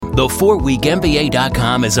The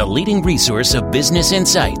 4weekmba.com is a leading resource of business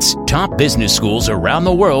insights. Top business schools around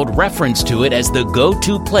the world reference to it as the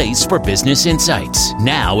go-to place for business insights.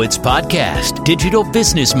 Now it's podcast. Digital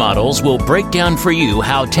Business Models will break down for you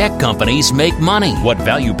how tech companies make money, what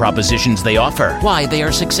value propositions they offer, why they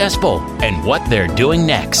are successful, and what they're doing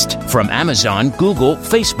next. From Amazon, Google,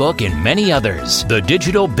 Facebook, and many others, the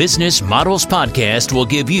Digital Business Models podcast will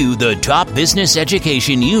give you the top business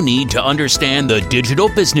education you need to understand the digital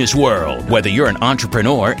business world. Whether you're an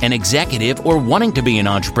entrepreneur, an executive, or wanting to be an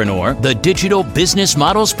entrepreneur, the Digital Business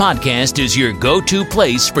Models podcast is your go-to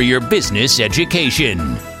place for your business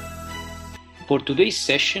education. For today's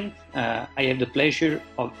session, I have the pleasure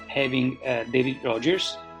of having David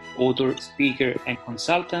Rogers, author, speaker, and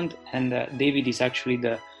consultant. And David is actually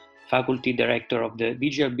the faculty director of the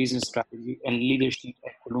Digital Business Strategy and Leadership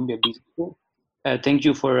at Columbia Business School. Thank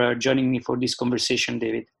you for joining me for this conversation,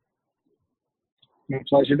 David. My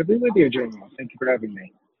pleasure to be with you, Joel. Thank you for having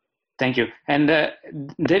me. Thank you. And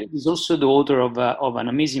David is also the author of an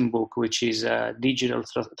amazing book, which is Digital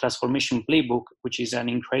Transformation Playbook, which is an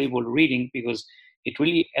incredible reading because it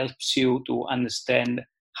really helps you to understand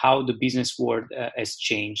how the business world has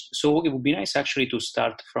changed. So it would be nice actually to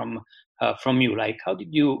start from you. Like, how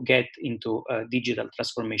did you get into digital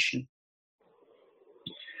transformation?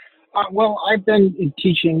 Well, I've been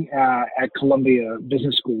teaching at Columbia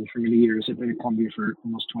Business School for many years. I've been at Columbia for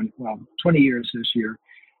almost 20 years this year.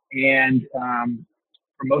 And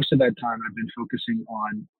for most of that time, I've been focusing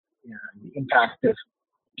on the impact of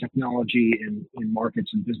technology in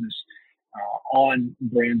markets and business on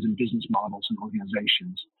brands and business models and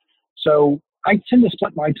organizations. So I tend to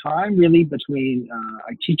split my time really between,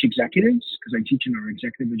 I teach executives because I teach in our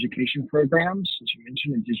executive education programs, as you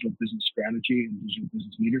mentioned, in digital business strategy and digital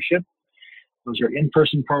business leadership. Those are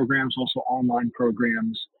in-person programs, also online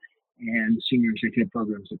programs, and senior executive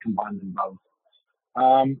programs that combine them both.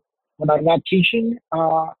 When I'm not teaching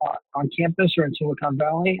on campus or in Silicon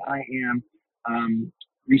Valley, I am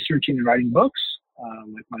researching and writing books,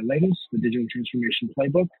 like my latest, the Digital Transformation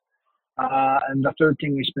Playbook. And the third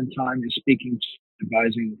thing we spend time is speaking to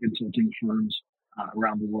advising consulting firms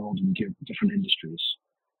around the world in different industries.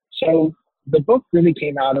 So the book really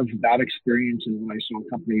came out of that experience and what I saw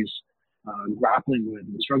companies grappling with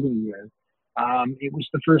and struggling with. It was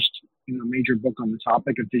the first major book on the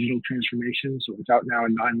topic of digital transformation. So it's out now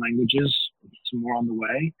in 9 languages, some more on the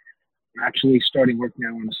way. We're actually starting work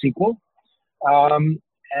now on a sequel.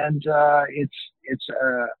 And it's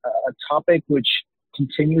a topic which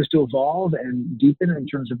continues to evolve and deepen in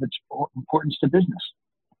terms of its importance to business.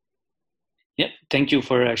 Yeah, thank you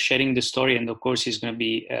for sharing the story, and of course, it's going to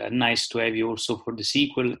be nice to have you also for the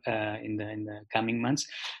sequel in the coming months.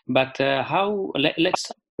 But let's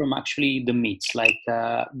start from actually the myths. Like,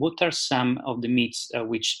 what are some of the myths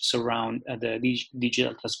which surround the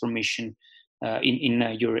digital transformation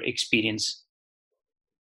in your experience?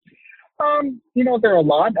 There are a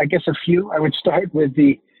lot. I guess a few. I would start with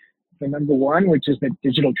the number one, which is that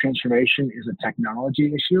digital transformation is a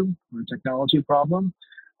technology issue or a technology problem,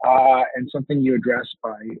 and something you address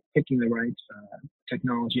by picking the right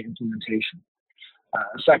technology implementation.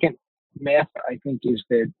 Second myth, I think, is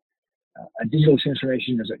that a digital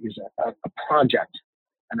transformation is a project,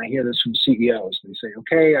 and I hear this from CEOs. They say,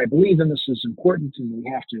 "Okay, I believe in this is important, and we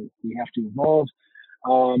have to evolve.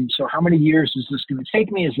 So how many years is this going to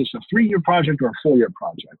take me? Is this a 3-year project or a 4-year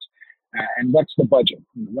project? And what's the budget?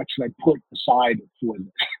 What should I put aside for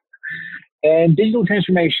this?" And digital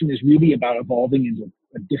transformation is really about evolving into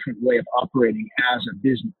a different way of operating as a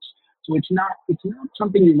business. So it's not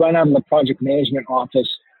something you run out of the project management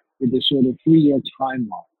office with this sort of 3-year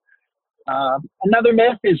timeline. Another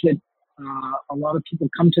myth is that a lot of people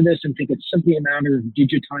come to this and think it's simply a matter of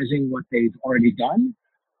digitizing what they've already done.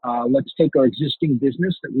 Let's take our existing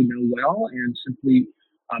business that we know well and simply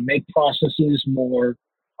make processes more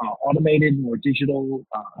automated, more digital,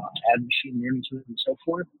 add machine learning to it and so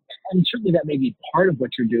forth. And certainly that may be part of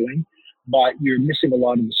what you're doing, but you're missing a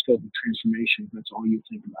lot of the scope of transformation if that's all you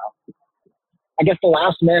think about. I guess the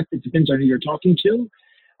last myth, it depends on who you're talking to.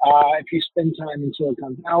 If you spend time in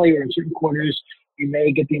Silicon Valley or in certain quarters, you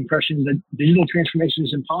may get the impression that digital transformation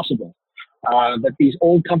is impossible, that these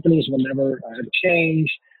old companies will never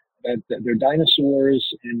change, that they're dinosaurs,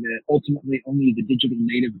 and that ultimately only the digital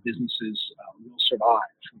native businesses will survive.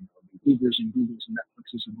 The Ubers and Googles and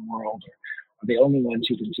Netflixes of the world are the only ones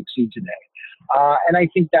who can succeed today. And I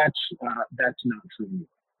think that's not true.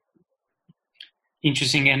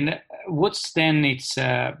 Interesting. And what's then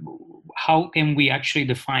how can we actually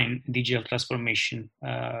define digital transformation?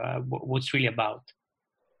 What's really about?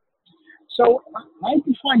 So I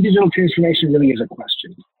define digital transformation really as a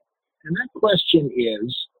question. And that question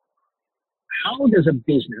is, how does a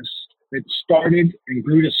business that started and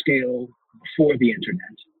grew to scale before the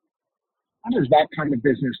internet, how does that kind of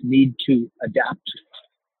business need to adapt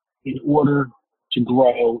in order to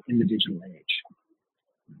grow in the digital age?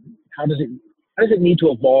 How does it need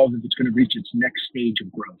to evolve if it's going to reach its next stage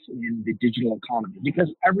of growth in the digital economy?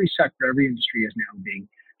 Because every sector, every industry is now being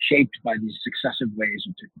shaped by these successive waves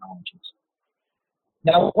of technologies.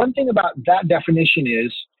 Now, one thing about that definition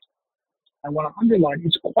is, I want to underline,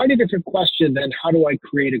 it's quite a different question than how do I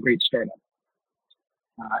create a great startup?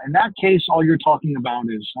 In that case, all you're talking about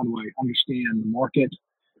is how do I understand the market,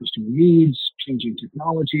 customer needs, changing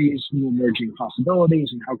technologies, new emerging possibilities,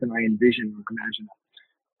 and how can I envision or imagine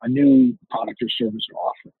a new product or service or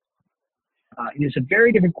offering. It is a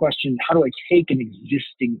very different question, how do I take an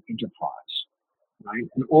existing enterprise, right?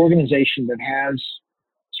 An organization that has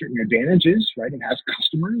certain advantages, right? It has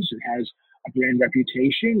customers, it has a brand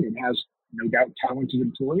reputation, it has no doubt talented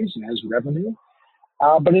employees, it has revenue,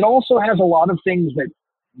 but it also has a lot of things that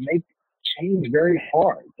make change very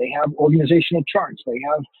hard. They have organizational charts, they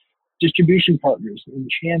have distribution partners and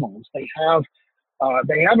channels, they have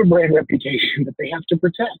a brand reputation that they have to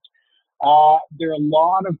protect. There are a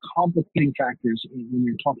lot of complicating factors when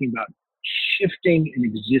you're talking about shifting an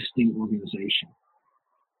existing organization.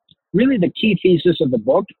 Really, the key thesis of the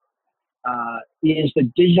book is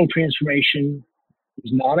that digital transformation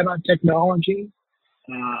is not about technology,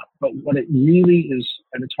 but what it really is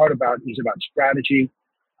at its heart about is about strategy,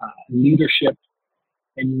 leadership,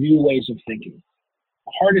 and new ways of thinking.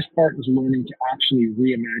 The hardest part is learning to actually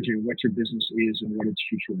reimagine what your business is and what its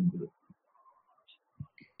future will be.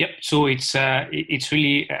 Yep. So it's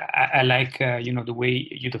really I like the way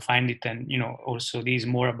you defined it, and also this is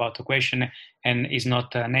more about a question and is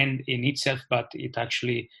not an end in itself, but it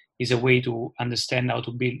actually is a way to understand how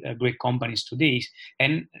to build great companies today.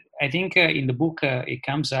 And I think in the book it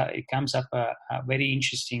comes up a very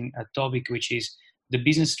interesting topic, which is the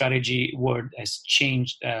business strategy world has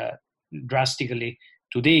changed drastically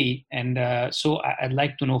today. And so I'd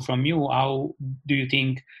like to know from you, how do you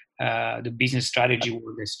think the business strategy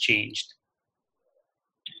world has changed?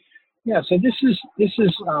 Yeah, so this is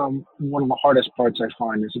one of the hardest parts I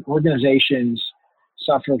find is that organizations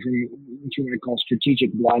suffer from what you might call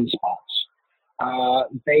strategic blind spots.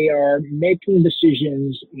 They are making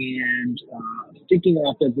decisions and thinking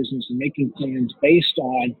about their business and making plans based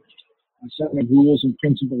on a set of rules and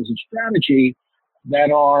principles and strategy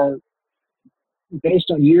that are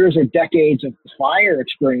based on years or decades of prior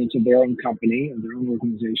experience of their own company and their own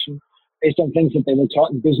organization, based on things that they were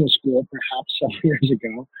taught in business school perhaps several years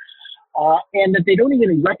ago, and that they don't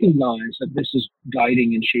even recognize that this is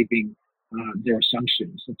guiding and shaping their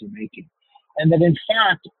assumptions that they're making. And that in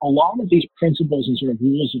fact, a lot of these principles and sort of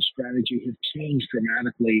rules of strategy have changed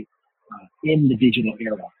dramatically in the digital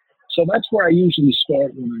era. So that's where I usually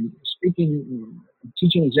start when I'm speaking,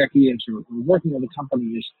 teaching executives or working with a company,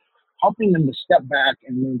 is helping them to step back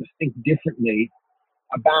and learn to think differently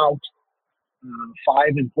about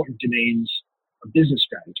 5 important domains of business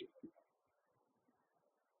strategy.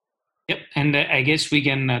 Yep, and I guess we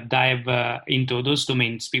can dive into those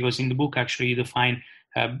domains, because in the book actually you define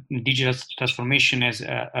digital transformation as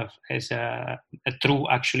a through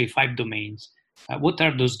actually 5 domains. What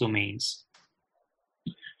are those domains?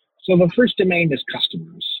 So the first domain is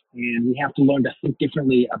customers, and we have to learn to think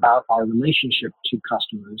differently about our relationship to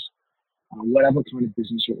customers, whatever kind of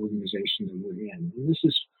business or organization that we're in. And this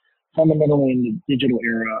is fundamentally in the digital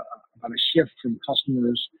era about a shift from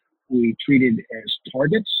customers who we treated as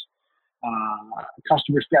targets.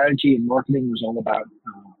 Customer strategy and marketing was all about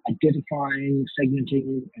identifying,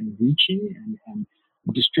 segmenting, and reaching and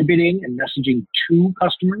distributing and messaging to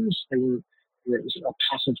customers. They were a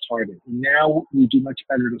passive target. And now we do much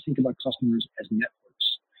better to think about customers as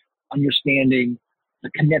networks, understanding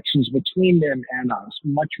the connections between them and us,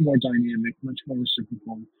 much more dynamic, much more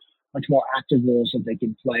reciprocal, much more active roles that they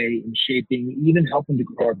can play in shaping, even helping to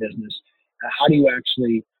grow our business. How do you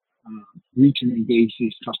actually reach and engage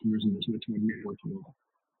these customers in this much more networking world?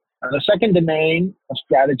 The second domain of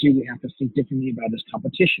strategy we have to think differently about is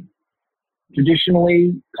competition.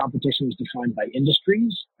 Traditionally, competition was defined by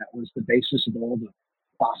industries. That was the basis of all the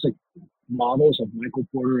classic models of Michael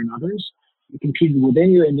Porter and others. You competed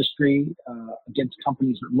within your industry against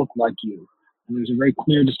companies that look like you. And there's a very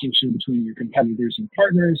clear distinction between your competitors and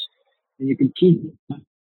partners, and you compete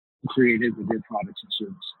created with your products and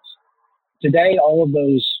services. Today, all of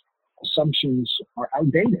those assumptions are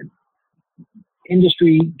outdated.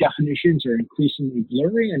 Industry definitions are increasingly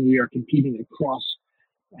blurry, and we are competing across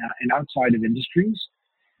and outside of industries.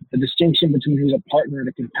 The distinction between who's a partner and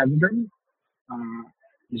a competitor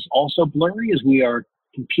is also blurry as we are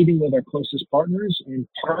competing with our closest partners and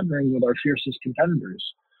partnering with our fiercest competitors.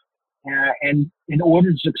 And in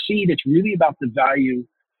order to succeed, it's really about the value,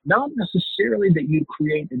 not necessarily that you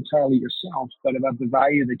create entirely yourself, but about the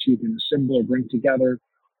value that you can assemble or bring together,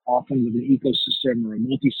 often with an ecosystem or a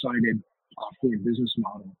multi-sided platform business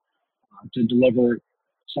model to deliver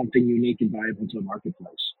something unique and valuable to the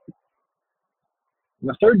marketplace. And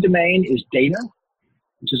the third domain is data,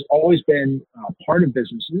 which has always been part of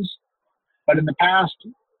businesses. But in the past,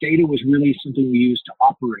 data was really something we used to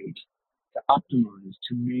operate, to optimize,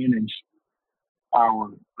 to manage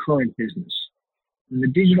our current business. In the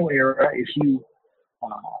digital era, if you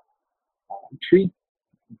treat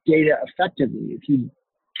data effectively, if you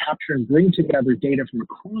capture and bring together data from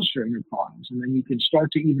across your enterprise, and then you can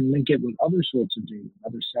start to even link it with other sorts of data,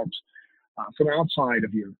 other sets from outside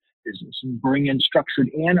of your business, and bring in structured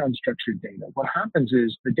and unstructured data. What happens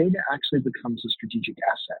is the data actually becomes a strategic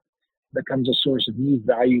asset, becomes a source of new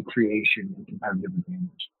value creation and competitive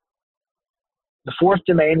advantage. The fourth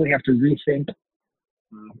domain we have to rethink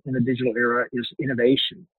in the digital era is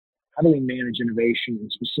innovation. How do we manage innovation,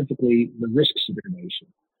 and specifically the risks of innovation?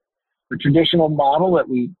 The traditional model that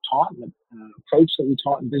we taught, the approach that we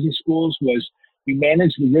taught in business schools was we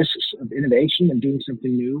manage the risks of innovation and doing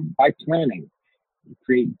something new by planning. We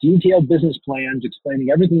create detailed business plans explaining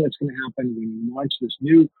everything that's going to happen when you launch this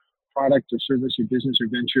new product or service or business or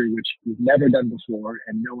venture, which we've never done before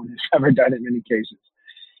and no one has ever done in many cases.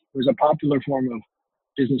 It was a popular form of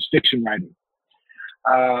business fiction writing.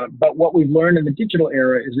 But what we've learned in the digital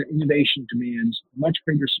era is that innovation demands much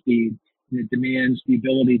greater speed, and it demands the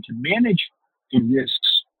ability to manage the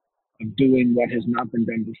risks of doing what has not been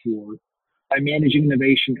done before by managing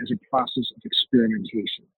innovation as a process of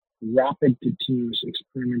experimentation, rapid, continuous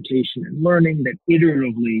experimentation and learning that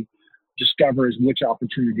iteratively discovers which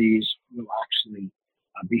opportunities will actually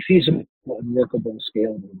be feasible and workable,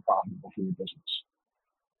 scalable, and profitable for your business.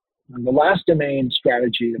 And the last domain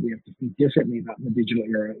strategy that we have to think differently about in the digital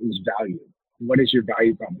era is value. What is your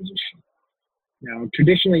value proposition? Now,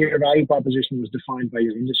 traditionally, your value proposition was defined by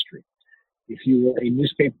your industry. If you were a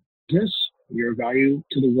newspaper business, your value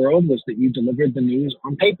to the world was that you delivered the news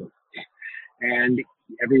on paper. And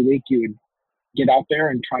every week you would get out there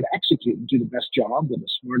and try to execute and do the best job with the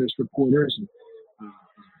smartest reporters and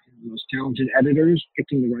most talented editors,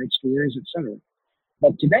 picking the right stories, etc.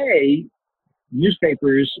 But today,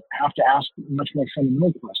 newspapers have to ask much more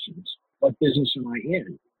fundamental questions. What business am I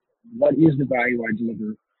in? What is the value I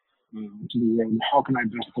deliver to the world, and how can I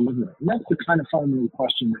best deliver it? And that's the kind of fundamental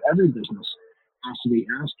question that every business has to be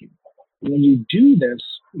asking. And when you do this,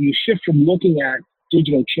 you shift from looking at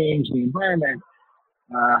digital change in the environment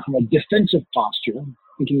from a defensive posture,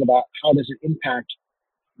 thinking about how does it impact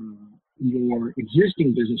your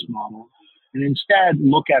existing business model, and instead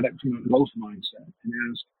look at it from a growth mindset and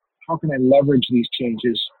ask, how can I leverage these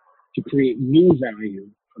changes to create new value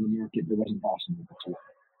for the market that wasn't possible before?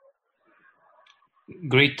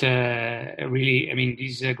 Great, really, I mean,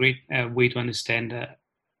 this is a great way to understand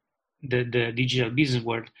the digital business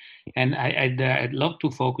world. And I'd love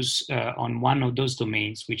to focus on one of those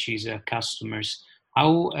domains, which is customers.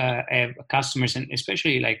 How have customers, and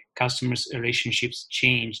especially like customers' relationships,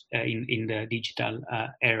 changed in the digital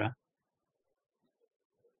era?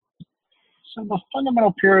 So the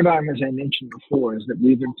fundamental paradigm, as I mentioned before, is that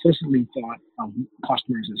we've implicitly thought of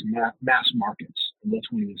customers as mass markets in the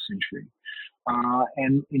 20th century.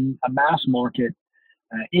 And in a mass market,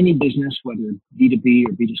 any business, whether B2B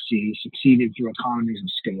or B2C, succeeded through economies of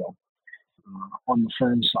scale on the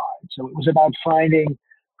firm side. So it was about finding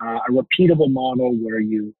a repeatable model where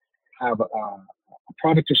you have a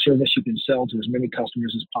product or service you can sell to as many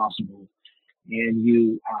customers as possible, and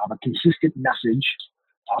you have a consistent message.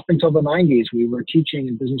 Up until the 90s, we were teaching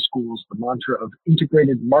in business schools the mantra of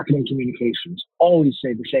integrated marketing communications. Always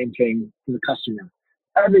say the same thing to the customer.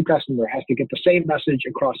 Every customer has to get the same message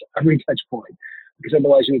across every touch point, because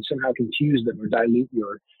otherwise you would somehow confuse them or dilute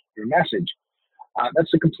your message.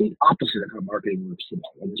 That's the complete opposite of how marketing works today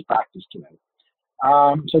and is practiced today.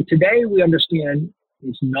 So today we understand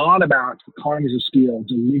it's not about economies of scale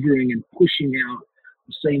delivering and pushing out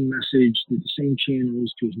the same message through the same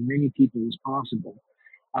channels to as many people as possible.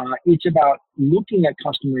 It's about looking at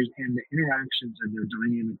customers and the interactions and their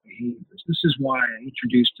dynamic behaviors. This is why I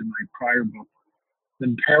introduced in my prior book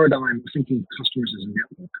the paradigm of thinking of customers as a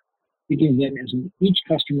network, thinking of them as each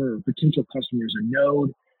customer or potential customer as a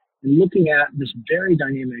node, and looking at this very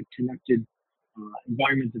dynamic, connected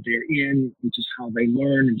environment that they're in, which is how they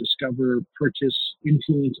learn and discover, purchase,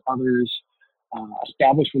 influence others,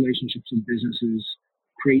 establish relationships with businesses,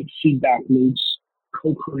 create feedback loops,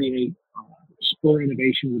 co-create spur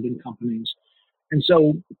innovation within companies. And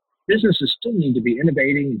so businesses still need to be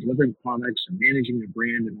innovating and delivering products and managing their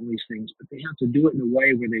brand and all these things, but they have to do it in a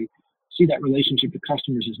way where they see that relationship to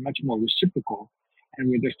customers is much more reciprocal, and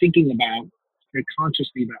where they're thinking about very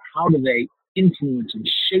consciously about how do they influence and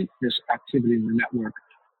shape this activity in the network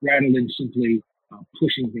rather than simply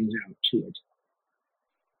pushing things out to it.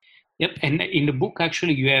 Yep, and in the book,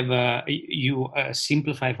 actually, you have you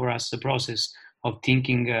simplify for us the process of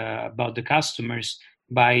thinking about the customers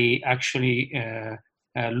by actually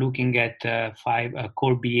looking at 5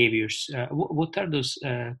 core behaviors. What are those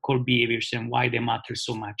core behaviors and why they matter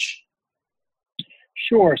so much?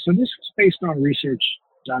 Sure. So this was based on research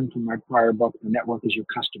done from my prior book, The Network is Your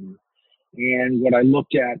Customer. And what I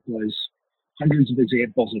looked at was hundreds of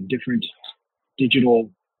examples of different digital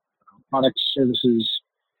products, services,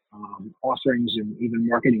 offerings, and even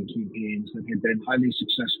marketing campaigns that had been highly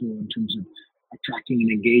successful in terms of attracting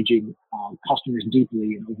and engaging customers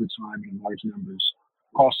deeply and over time in large numbers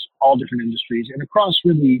across all different industries and across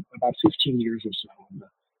really about 15 years or so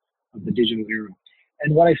of the digital era.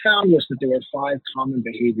 And what I found was that there were 5 common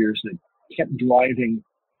behaviors that kept driving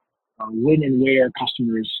when and where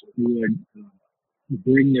customers would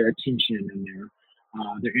bring their attention and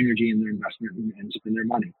their energy and their investment and spend their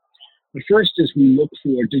money. The first is we look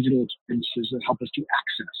for digital experiences that help us to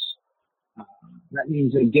access. That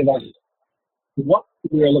means they give us what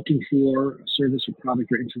we are looking for, a service or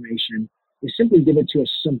product or information. They simply give it to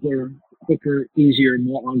us simpler, quicker, easier,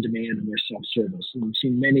 more on-demand, and more self-service. And we've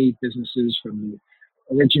seen many businesses from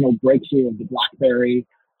the original breakthrough of the BlackBerry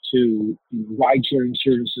to ride-sharing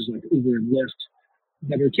services like Uber and Lyft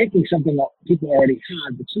that are taking something that people already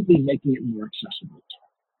had, but simply making it more accessible.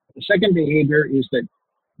 The second behavior is that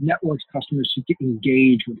networks customers should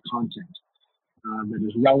engage with content that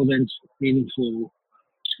is relevant, meaningful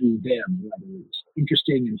to them, whether it's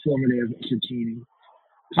interesting, informative, entertaining.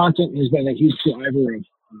 Content has been a huge driver of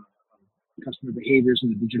customer behaviors in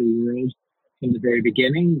the digital world from the very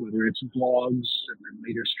beginning, whether it's blogs and then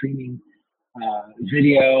later streaming,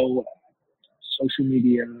 video, social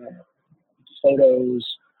media, photos,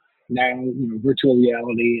 now virtual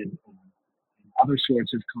reality and other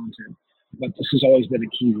sorts of content. But this has always been a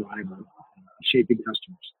key driver of shaping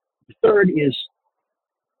customers. The third is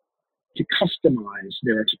to customize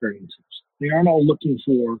their experiences. They aren't all looking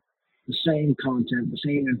for the same content, the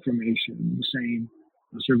same information, the same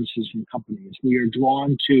services from companies. We are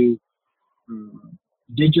drawn to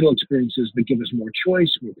digital experiences that give us more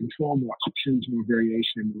choice, more control, more options, more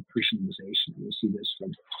variation, and more personalization. You'll see this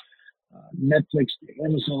from Netflix to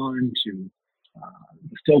Amazon to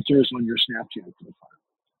the filters on your Snapchat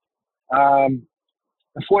profile.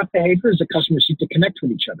 The fourth behavior is that customers seek to connect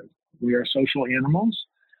with each other. We are social animals,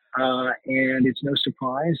 and it's no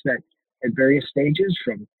surprise that at various stages,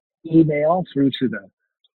 from email through to the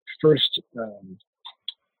first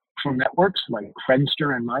from networks like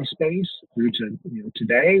Friendster and MySpace, through to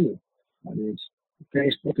today, whether it's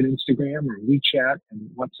Facebook and Instagram or WeChat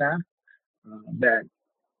and WhatsApp, that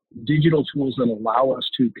digital tools that allow us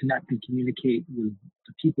to connect and communicate with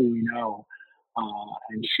the people we know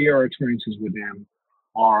and share our experiences with them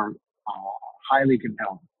are highly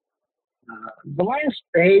compelling. The last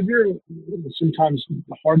behavior is sometimes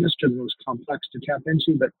the hardest or the most complex to tap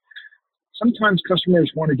into, but sometimes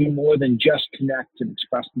customers want to do more than just connect and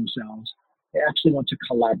express themselves. They actually want to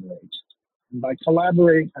collaborate. And by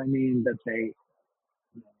collaborate, I mean that they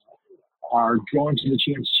are drawn to the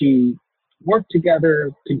chance to work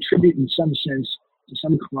together, contribute in some sense to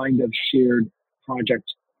some kind of shared project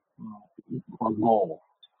or goal.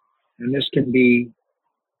 And this can be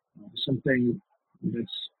something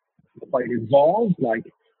that's quite involved, like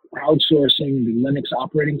crowdsourcing the Linux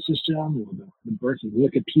operating system, or the birth of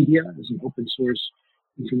Wikipedia as an open source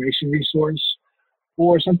information resource,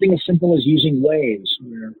 or something as simple as using Waze,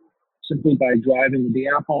 where simply by driving the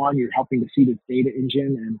app on, you're helping to feed its data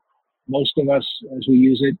engine, and most of us, as we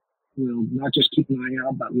use it, will not just keep an eye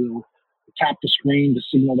out, but we'll tap the screen to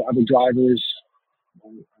signal to other drivers,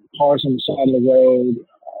 cars on the side of the road,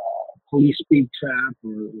 police speed trap,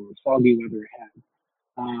 or foggy weather ahead.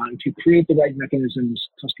 To create the right mechanisms,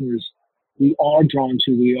 customers we are drawn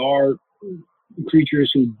to. We are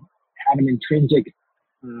creatures who have an intrinsic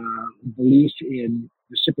belief in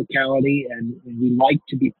reciprocality, and we like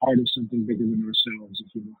to be part of something bigger than ourselves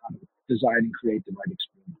if we know how to design and create the right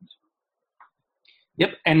experience.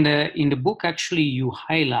 Yep, and in the book, actually, you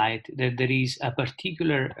highlight that there is a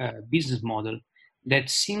particular business model that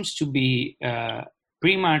seems to be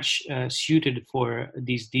pretty much suited for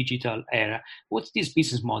this digital era. What's this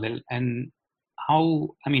business model, and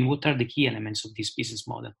what are the key elements of this business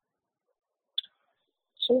model?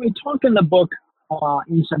 So I talk in the book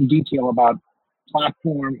in some detail about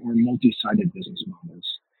platform or multi-sided business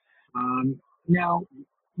models. Now,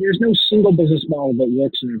 there's no single business model that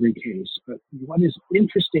works in every case, but what is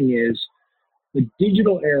interesting is the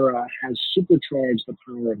digital era has supercharged the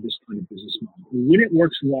power of this kind of business model. When it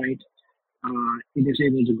works right, it is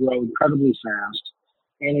able to grow incredibly fast.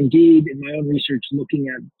 And indeed, in my own research, looking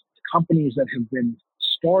at companies that have been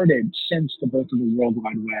started since the birth of the World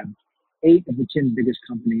Wide Web, 8 of the 10 biggest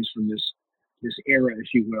companies from this era,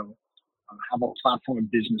 if you will, have a platform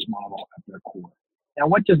business model at their core. Now,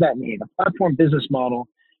 what does that mean? A platform business model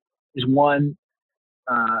is one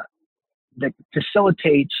that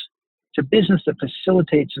facilitates, it's a business that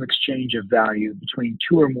facilitates an exchange of value between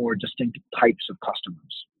 2 or more distinct types of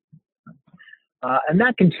customers. And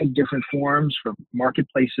that can take different forms, from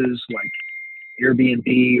marketplaces like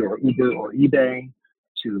Airbnb or Uber or eBay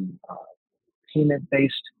to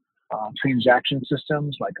payment-based transaction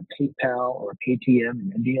systems like a PayPal or Paytm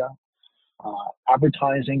in India,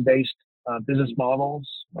 advertising-based business models,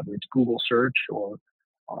 whether it's Google Search or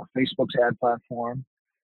Facebook's ad platform,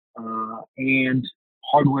 and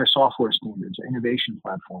hardware software standards or innovation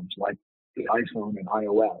platforms like the iPhone and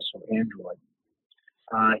iOS or Android.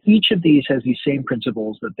 Each of these has these same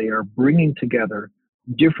principles, that they are bringing together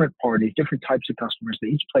different parties, different types of customers. They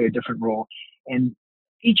each play a different role, and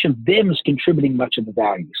each of them is contributing much of the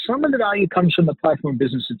value. Some of the value comes from the platform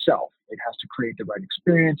business itself. It has to create the right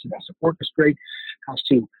experience. It has to orchestrate, has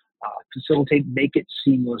to facilitate, make it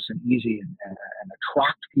seamless and easy and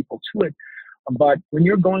attract people to it. But when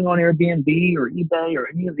you're going on Airbnb or eBay or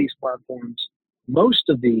any of these platforms, most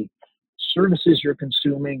of the services you're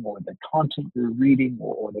consuming or the content you're reading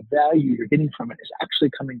or the value you're getting from it is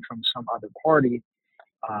actually coming from some other party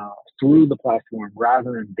through the platform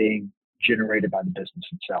rather than being generated by the business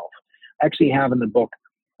itself. I actually have in the book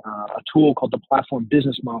a tool called the Platform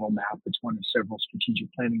Business Model Map. It's one of several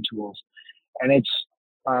strategic planning tools. And it's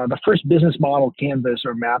the first business model canvas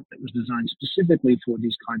or map that was designed specifically for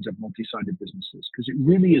these kinds of multi-sided businesses, because it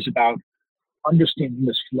really is about understanding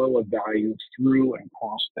this flow of value through and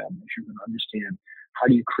across them. If you're going to understand how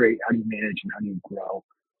do you create, how do you manage, and how do you grow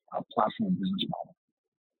a platform business model.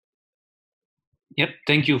 Yep,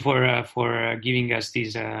 thank you for giving us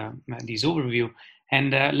this overview,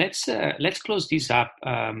 and let's close this up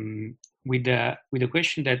with a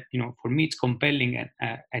question that, for me it's compelling,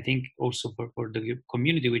 and I think also for the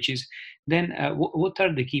community, which is then what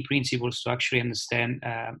are the key principles to actually understand,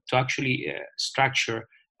 to actually structure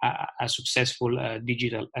a successful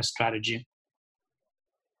digital strategy?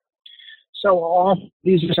 So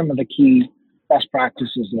these are some of the key best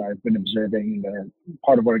practices that I've been observing that are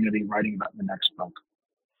part of what I'm going to be writing about in the next book.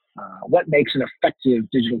 What makes an effective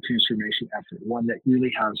digital transformation effort, one that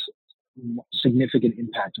really has significant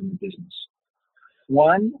impact on the business?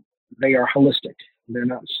 One, they are holistic. They're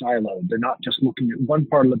not siloed. They're not just looking at one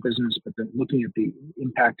part of the business, but they're looking at the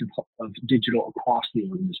impact of digital across the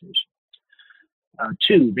organization.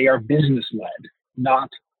 2, they are business-led, not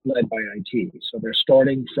led by IT. So they're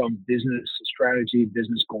starting from business strategy,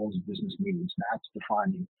 business goals, and business needs. That's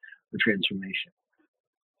defining the transformation.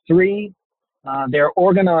 3, they're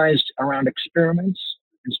organized around experiments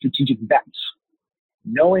and strategic bets,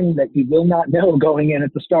 knowing that you will not know going in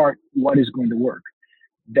at the start what is going to work.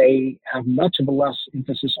 They have much of a less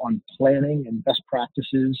emphasis on planning and best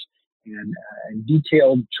practices and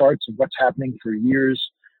detailed charts of what's happening for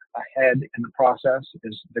years ahead in the process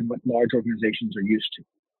than what large organizations are used to.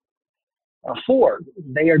 4,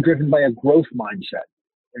 they are driven by a growth mindset.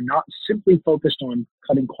 They're not simply focused on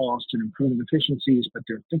cutting costs and improving efficiencies, but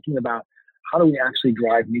they're thinking about how do we actually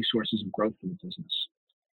drive new sources of growth for the business.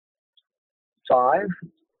 5,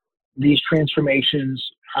 these transformations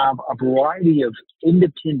have a variety of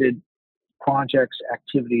independent projects,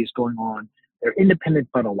 activities going on. They're independent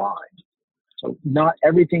but aligned. So not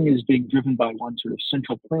everything is being driven by one sort of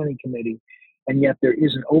central planning committee, and yet there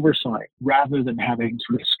is an oversight rather than having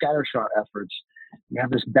sort of scattershot efforts. You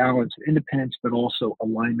have this balance of independence, but also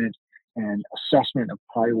alignment and assessment of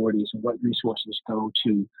priorities and what resources go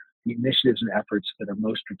to the initiatives and efforts that are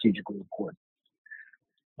most strategically important.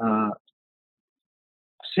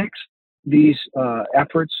 6, these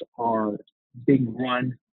efforts are being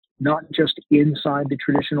run not just inside the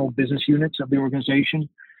traditional business units of the organization,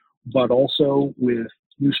 but also with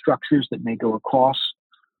new structures that may go across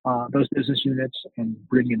those business units and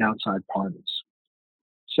bring in outside parties.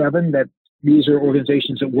 7, that these are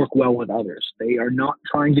organizations that work well with others. They are not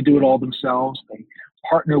trying to do it all themselves. They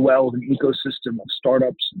partner well with an ecosystem of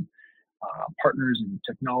startups and partners in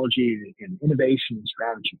technology and innovation and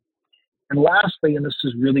strategy. And lastly, and this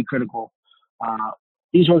is really critical,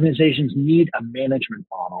 these organizations need a management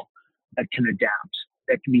model that can adapt,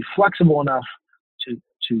 that can be flexible enough to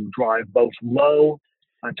drive both to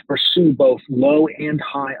pursue both low and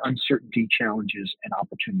high uncertainty challenges and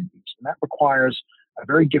opportunities. And that requires a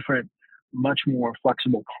very different, much more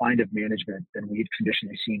flexible kind of management than we've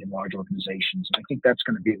traditionally seen in large organizations. And I think that's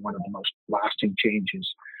going to be one of the most lasting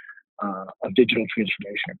changes of digital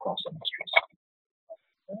transformation across industries.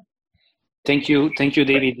 Thank you,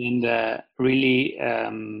 David. And really,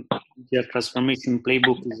 the Transformation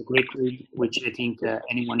Playbook is a great read, which I think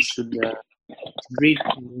anyone should read.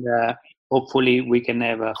 And hopefully, we can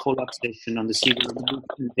have a follow-up session on the sequel of the book.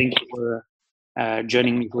 And thank you for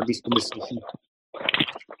joining me for this conversation.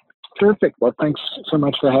 Terrific. Well, thanks so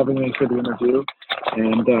much for having me for the interview,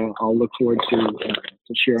 and I'll look forward to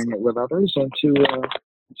sharing it with others and to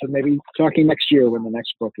maybe talking next year when the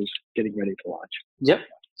next book is getting ready to launch. Yep.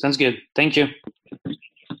 Sounds good. Thank you.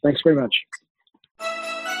 Thanks very much.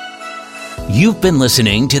 You've been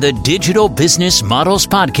listening to the Digital Business Models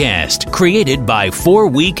Podcast, created by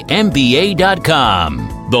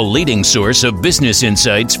 4weekmba.com, the leading source of business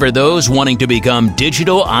insights for those wanting to become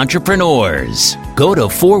digital entrepreneurs. Go to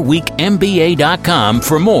 4weekmba.com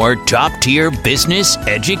for more top-tier business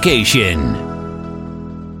education.